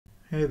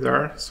Hey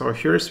there, so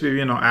here's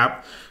Vivino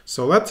app.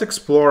 So let's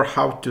explore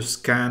how to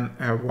scan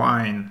a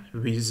wine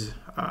with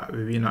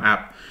Vivino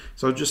app.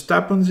 So just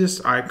tap on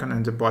this icon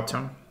in the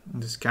bottom,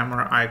 this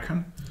camera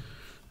icon,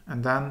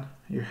 and then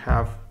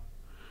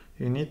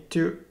you need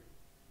to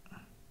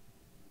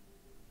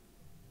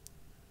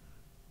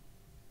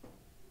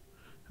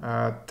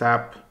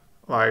tap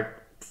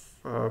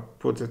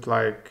put it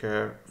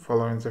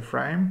following the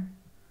frame,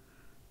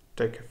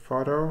 take a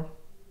photo,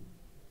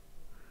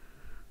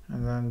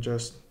 and then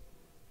just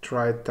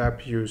try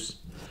tap use,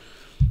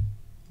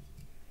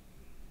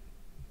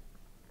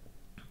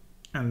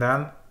 and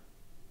then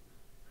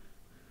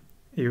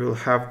you will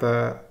have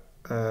the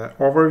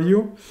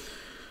overview.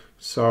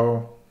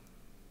 So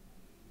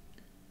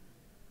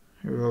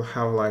you will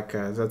have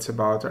that's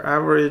about the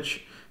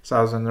average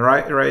 1,000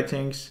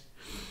 ratings.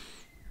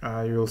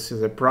 You will see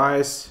the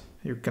price.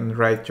 You can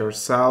rate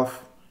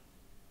yourself.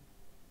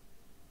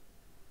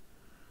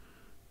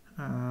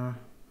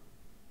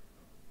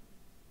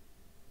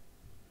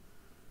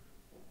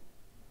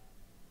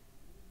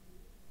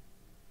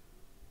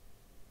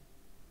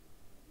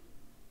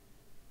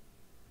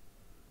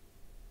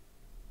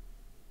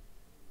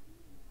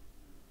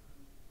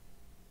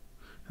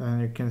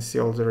 And you can see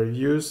all the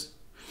reviews.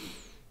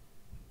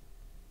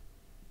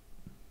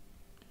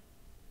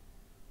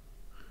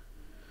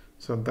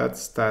 So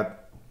that's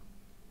that.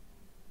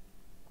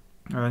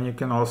 And then you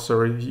can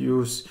also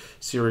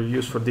see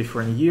reviews for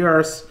different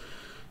years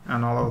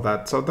and all of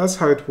that. So that's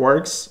how it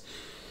works.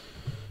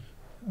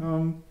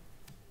 You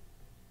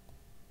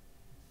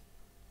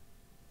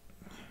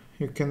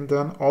can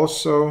then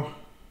also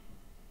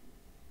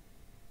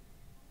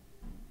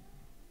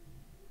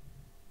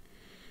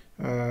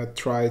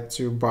try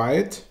to buy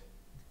it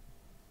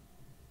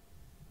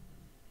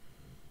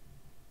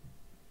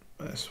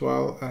as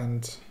well,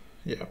 and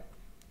yeah,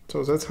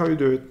 so that's how you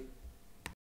do it.